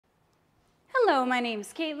Hello, my name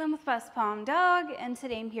is Caitlin with West Palm Dog, and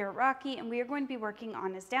today I'm here at Rocky, and we are going to be working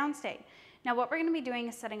on his down state. Now what we're going to be doing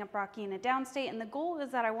is setting up Rocky in a down state, and the goal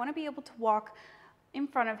is that I want to be able to walk in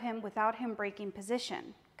front of him without him breaking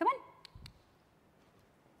position. Come on.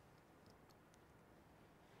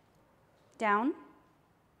 Down.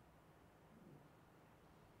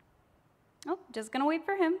 Oh, just going to wait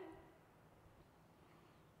for him.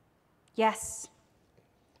 Yes.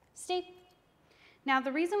 Stay. Now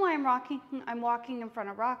the reason why I'm walking in front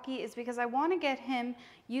of Rocky is because I want to get him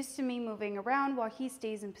used to me moving around while he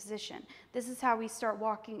stays in position. This is how we start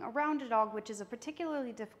walking around a dog, which is a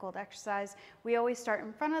particularly difficult exercise. We always start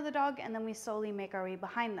in front of the dog and then we slowly make our way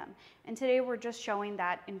behind them. And today we're just showing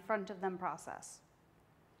that in front of them process.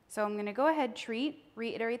 So I'm going to go ahead, treat,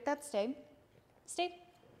 reiterate that stay. Stay.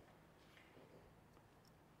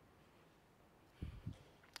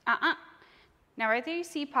 Now right there you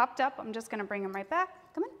see popped up, I'm just going to bring him right back.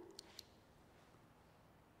 Come on.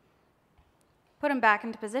 Put him back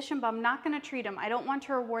into position, but I'm not going to treat him. I don't want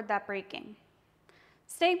to reward that breaking.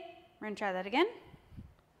 Stay. We're going to try that again.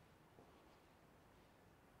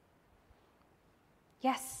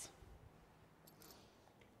 Yes.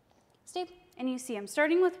 Stay. And you see I'm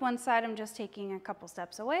starting with one side, I'm just taking a couple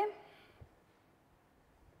steps away.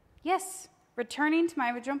 Yes. Returning to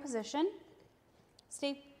my original position.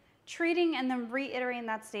 Stay. Treating and then reiterating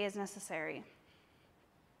that stay as necessary.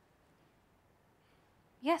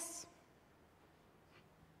 Yes.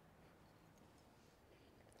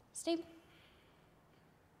 Stay.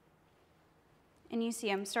 And you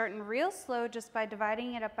see I'm starting real slow just by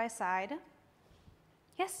dividing it up by side.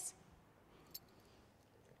 Yes.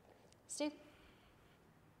 Stay.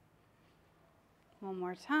 One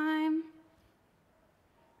more time.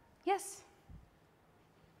 Yes.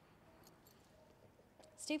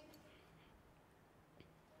 Stay.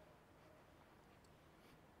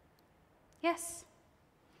 Yes.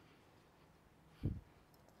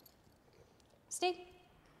 Stay.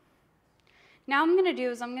 Now I'm going to do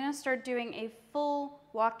is I'm going to start doing a full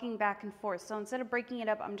walking back and forth. So instead of breaking it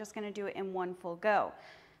up, I'm just going to do it in one full go.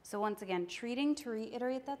 So once again, treating to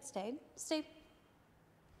reiterate that stay. Stay.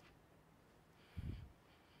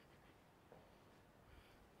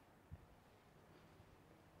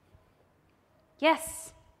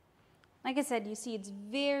 Yes. Like I said, you see it's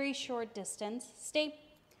very short distance. Stay.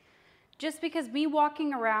 Just because me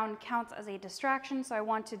walking around counts as a distraction, so I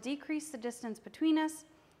want to decrease the distance between us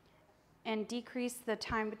and decrease the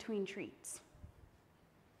time between treats.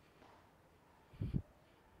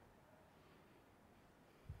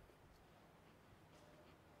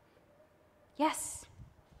 Yes.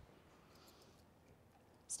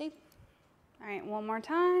 Stay. All right, one more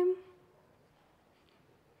time.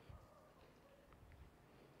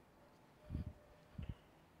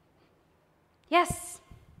 Yes.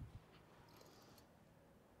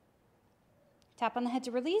 Tap on the head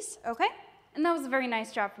to release. Okay. And that was a very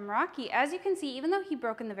nice job from Rocky. As you can see, even though he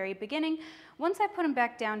broke in the very beginning, once I put him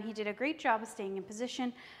back down, he did a great job of staying in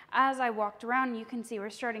position. As I walked around, you can see we're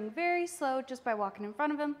starting very slow just by walking in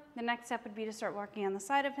front of him. The next step would be to start walking on the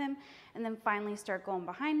side of him and then finally start going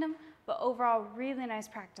behind him. But overall, really nice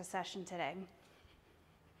practice session today.